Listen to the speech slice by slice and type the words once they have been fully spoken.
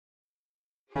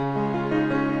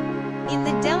In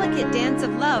the delicate dance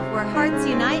of love where hearts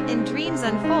unite and dreams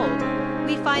unfold,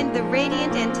 we find the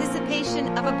radiant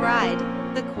anticipation of a bride,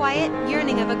 the quiet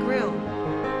yearning of a groom.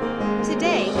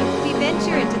 Today, we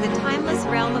venture into the timeless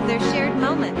realm of their shared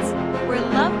moments, where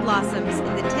love blossoms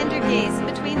in the tender gaze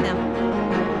between them.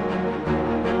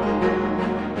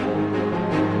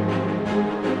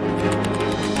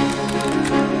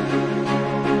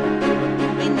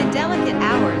 In the delicate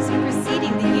hours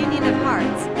preceding the union of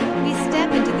hearts, we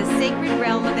step into the sacred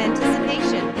realm of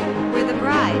anticipation, where the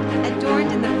bride,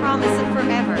 adorned in the promise of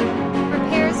forever,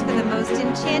 prepares for the most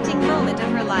enchanting moment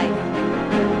of her life.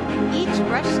 Each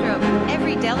brushstroke,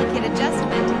 every delicate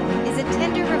adjustment, is a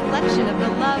tender reflection of the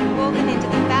love woven into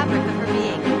the fabric of her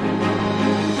being.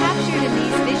 Captured in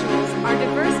these visuals are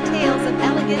diverse tales of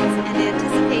elegance and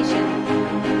anticipation.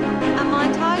 A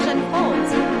montage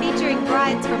unfolds, featuring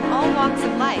brides from all walks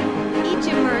of life, each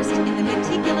immersed in the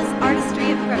meticulous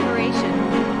artistry of preparation.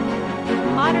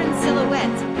 Modern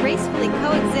silhouettes gracefully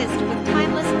coexist with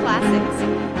timeless classics,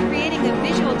 creating a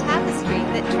visual tapestry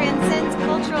that transcends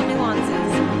cultural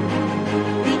nuances.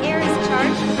 The air is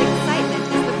charged with excitement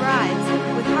as the brides,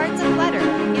 with hearts aflutter,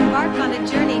 embark on a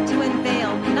journey to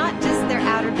unveil not just their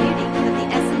outer beauty, but the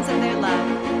essence of their love.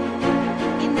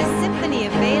 In this symphony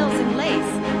of veils and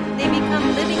lace, they become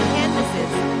living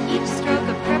canvases, each stroke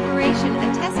of preparation a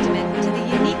testament to the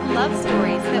unique love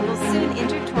stories that will soon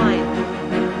intertwine.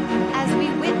 As we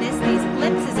witness these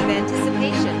glimpses of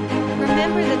anticipation,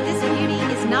 remember that this beauty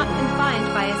is not confined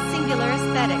by a singular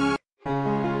aesthetic.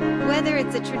 Whether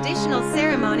it's a traditional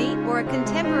ceremony or a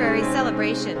contemporary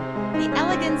celebration, the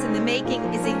elegance in the making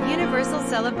is a universal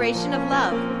celebration of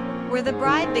love, where the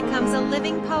bride becomes a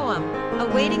living poem,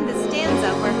 awaiting the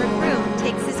stanza where her groom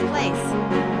takes his place.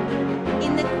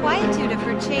 In the quietude of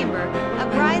her chamber, a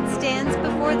bride stands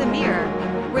before the mirror,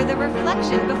 where the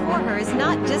reflection before her is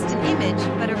not just an image,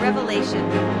 but a revelation.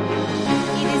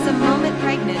 It is a moment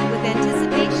pregnant with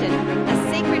anticipation,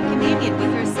 a sacred communion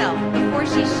with herself before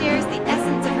she shares the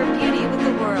essence of her beauty with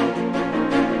the world.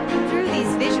 Through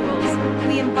these visuals,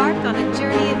 we embark on a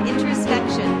journey of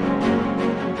introspection.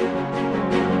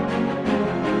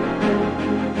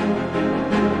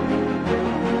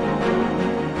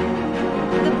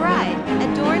 The bride,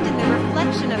 adorned in the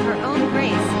reflection of her own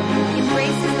grace,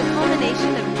 embraces the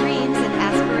culmination of dreams and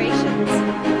aspirations.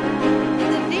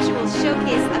 The visuals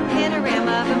showcase a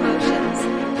panorama of emotions,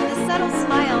 the subtle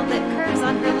smile that curves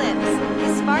on her lips,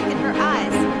 the spark in her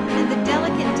eyes, and the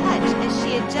delicate touch as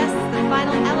she adjusts the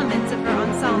final elements of her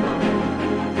ensemble.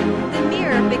 The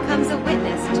mirror becomes a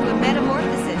witness to a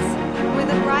metamorphosis, where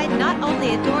the bride not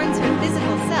only adorns her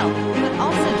physical self, but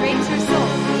also drapes her soul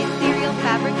in the ethereal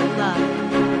fabric of love.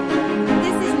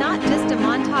 This is not just a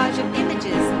montage of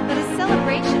images, but a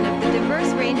celebration of the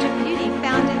diverse range of beauty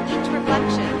found in each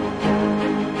reflection.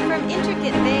 From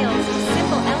intricate veils to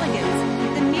simple elegance,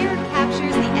 the mirror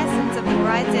captures the essence of the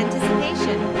bride's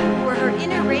anticipation, where her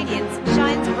inner radiance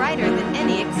shines brighter than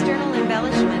any external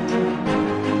embellishment.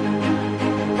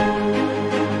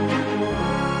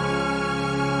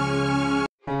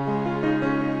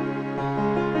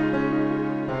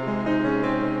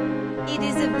 It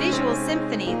is a visual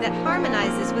symphony that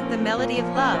harmonizes with the melody of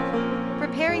love,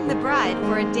 preparing the bride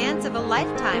for a dance of a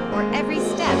lifetime where every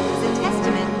step is a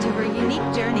testament to her unique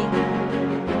journey.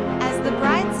 As the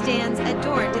bride stands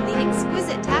adorned in the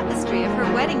exquisite tapestry of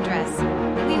her wedding dress,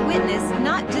 we witness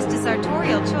not just a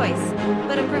sartorial choice,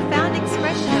 but a profound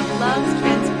expression of love's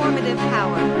transformative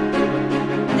power.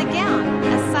 The gown,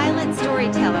 a silent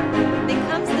storyteller,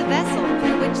 becomes the vessel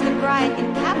through which the bride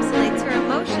encapsulates her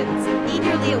emotions,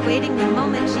 eagerly awaiting the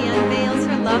moment she unveils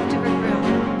her love to her groom.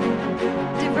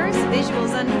 Diverse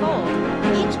visuals unfold,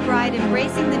 each bride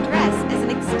embracing the dress as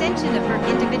an extension of her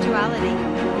individuality.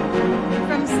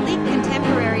 From sleek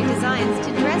contemporary designs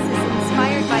to dresses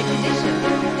inspired by tradition,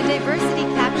 the diversity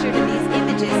captured in these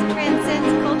images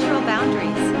transcends cultural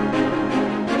boundaries.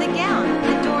 The gown,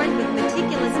 adorned with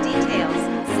meticulous details,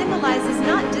 symbolizes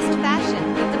not just fashion,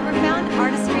 but the profound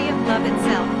artistry of love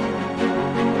itself.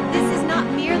 This is not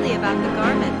merely about the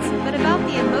garments, but about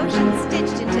the emotions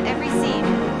stitched into every seam.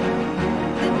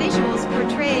 The visuals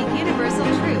portray a universal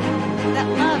truth, that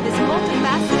love is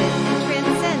multifaceted and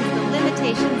transcends the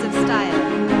limitations of style.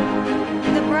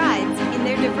 The brides, in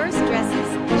their diverse dresses,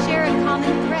 share a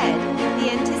common thread, the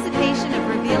anticipation of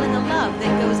revealing a love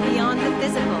that goes beyond the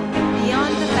physical,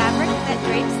 beyond the fabric that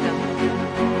drapes them.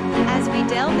 As we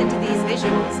delve into these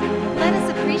visuals, let us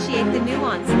appreciate the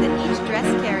nuance that each dress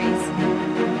carries.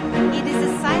 It is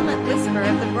a silent whisper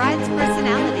of the bride's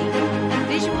personality, a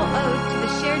visual ode to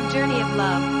the shared journey of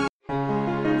love.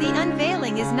 The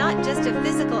unveiling is not just a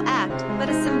physical act, but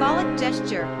a symbolic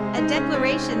gesture, a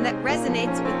declaration that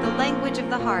resonates with the language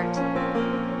of the heart.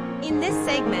 In this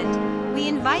segment, we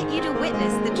invite you to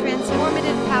witness the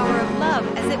transformative power of love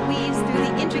as it weaves through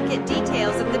the intricate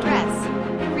details of the dress,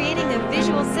 creating a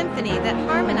visual symphony that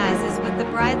harmonizes with the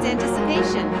bride's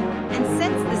anticipation and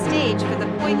sets the stage for the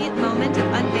poignant moment of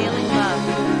unveiling love.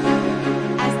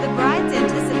 As the bride's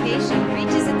anticipation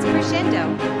reaches its crescendo,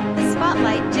 the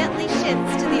spotlight gently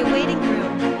shifts to the awaiting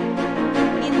groom.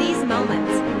 In these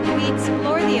moments, we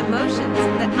explore the emotions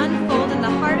that unfold in the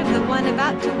heart of the one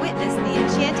about to witness the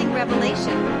enchanting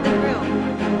revelation, the groom.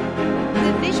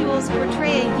 The visuals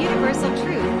portray a universal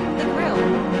truth: the groom,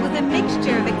 with a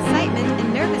mixture of excitement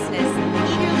and nervousness,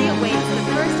 eagerly awaits the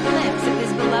first glimpse of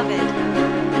his beloved.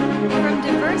 From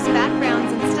diverse backgrounds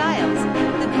and styles,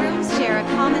 the grooms share a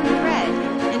common thread,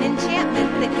 an enchantment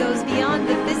that goes beyond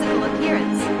the physical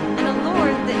appearance, an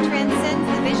allure that transcends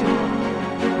the visual.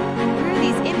 Through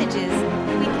these images,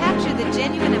 we capture the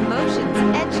genuine emotions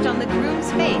etched on the groom's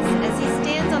face as he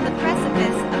stands on the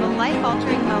precipice of a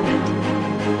life-altering moment.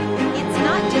 It's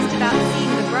not just about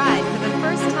seeing the bride for the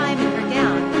first time in her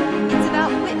gown, it's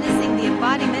about witnessing the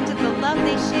embodiment of the love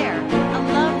they share, a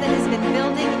love that has been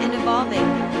building and evolving,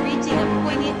 reaching a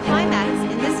poignant climax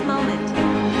in this moment.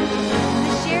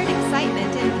 The shared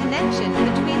excitement and connection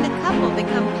between the couple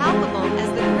become palpable as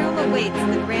the groom awaits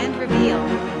the grand reveal.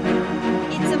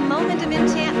 It's a moment of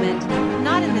enchantment,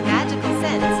 not in the magical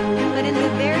sense, but in the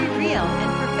very real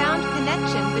and profound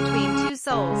connection between two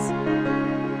souls.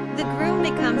 The groom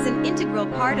becomes an integral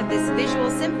part of this visual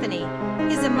symphony,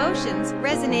 his emotions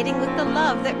resonating with the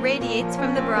love that radiates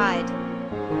from the bride.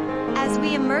 As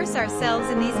we immerse ourselves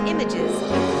in these images,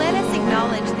 let us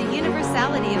acknowledge the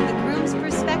universality of the groom's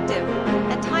perspective,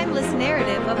 a timeless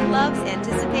narrative of love's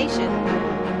anticipation.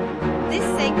 This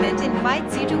segment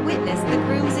invites you to witness the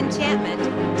groom's enchantment,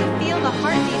 to feel the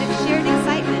heartbeat of shared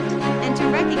excitement, and to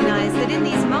recognize that in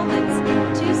these moments,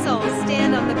 two souls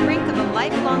stand on the brink of a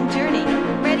lifelong journey,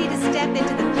 ready to step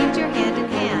into the future hand in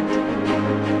hand.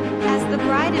 As the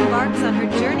bride embarks on her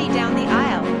journey down the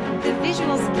aisle, the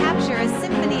visuals capture a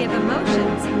symphony of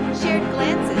emotions, shared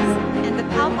glances, and the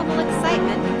palpable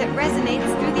excitement that resonates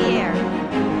through the air.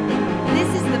 This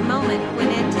is the moment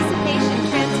when anticipation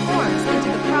transforms into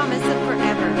the promise of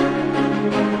forever.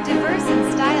 Diverse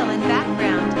in style and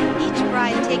background, each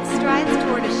bride takes strides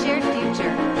toward a shared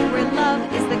future, where love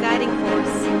is the guiding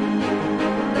force.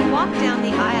 The walk down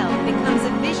the aisle becomes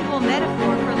a visual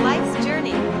metaphor for life's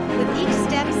journey, with each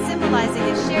step symbolizing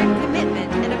a shared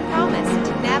commitment and a promise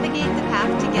to navigate the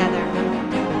path together.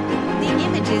 The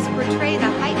images portray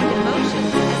the heightened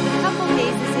emotions as the couple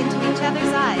gazes into each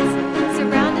other's eyes,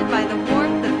 surrounded by the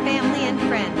warmth of family and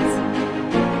friends.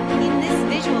 In this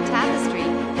visual tapestry,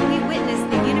 we witness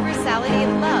the universality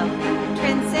of love,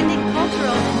 transcending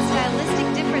cultural and stylistic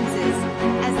differences,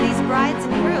 as these brides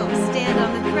and grooms stand on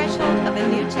the threshold of a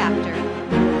new chapter.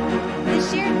 The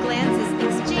shared glances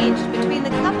exchanged between the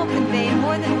couple convey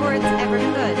more than words ever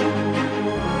could.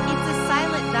 It's a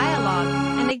silent dialogue,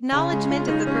 an acknowledgement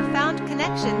of the profound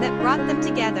connection that brought them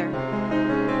together.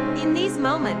 In these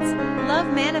moments,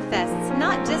 love manifests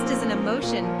not just as an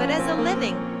emotion but as a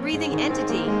living, breathing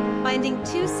entity, binding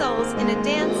two souls in a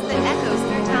dance that echoes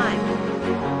through time.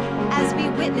 As we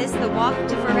witness the walk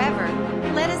to forever,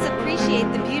 let us appreciate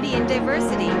the beauty in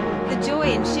diversity, the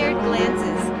joy in shared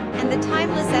glances, and the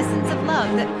timeless essence of love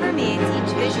that permeates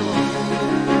each visual.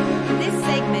 This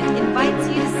segment invites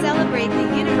you to celebrate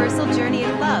the universal journey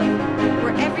of love,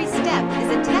 where every step is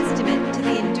a testament to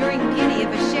the enduring beauty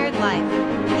of a shared life,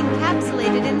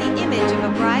 encapsulated in the image of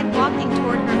a bride walking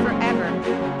toward her forever.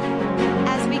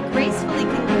 As we gracefully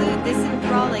conclude this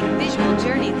enthralling visual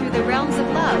journey through the realms of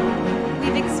love,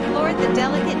 we've explored the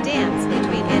delicate dance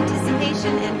between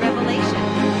anticipation and revelation,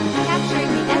 capturing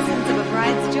the essence of a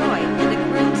bride's joy and a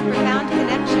groom's profound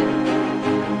connection.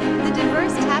 The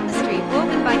diverse tapestry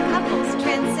woven by couples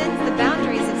transcends the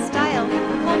boundaries of style,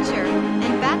 culture,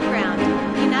 and background,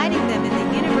 uniting them in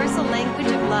the universal language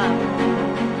of love.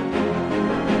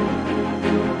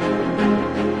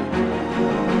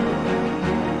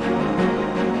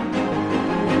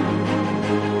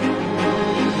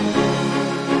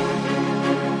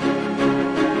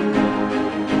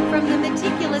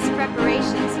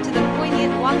 Preparations to the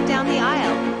poignant walk down the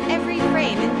aisle, every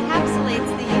frame encapsulates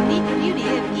the unique beauty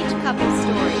of each couple's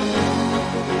story.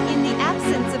 In the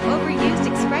absence of overused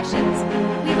expressions,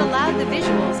 we've allowed the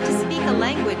visuals to speak a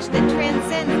language that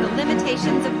transcends the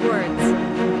limitations of words.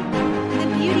 The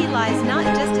beauty lies not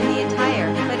just in the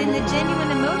attire, but in the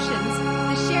genuine emotions,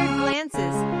 the shared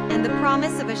glances, and the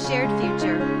promise of a shared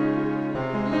future.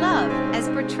 Love, as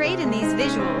portrayed in these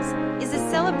visuals, is a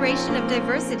celebration of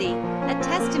diversity, a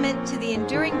testament to the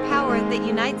enduring power that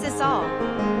unites us all.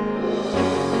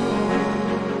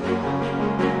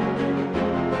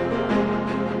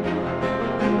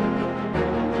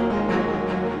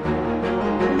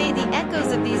 May the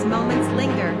echoes of these moments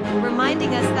linger,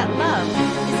 reminding us that love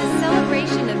is a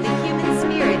celebration of the human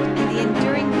spirit and the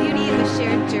enduring beauty of a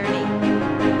shared journey.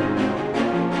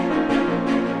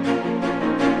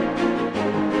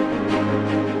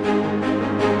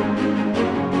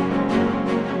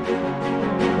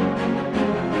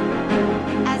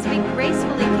 As we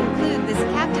gracefully conclude this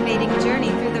captivating journey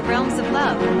through the realms of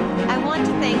love, I want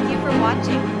to thank you for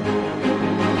watching.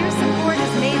 Your support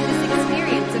has made this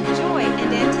experience of joy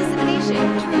and anticipation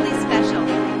truly special.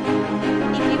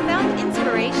 If you found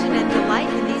inspiration and delight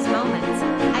in these moments,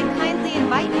 I kindly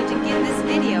invite you to give this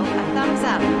video a thumbs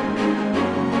up.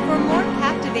 For more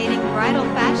captivating bridal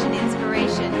fashion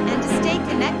inspiration and to stay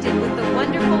connected with the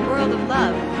wonderful world of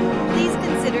love, please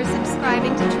consider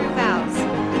subscribing to True Vows.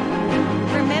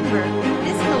 Remember,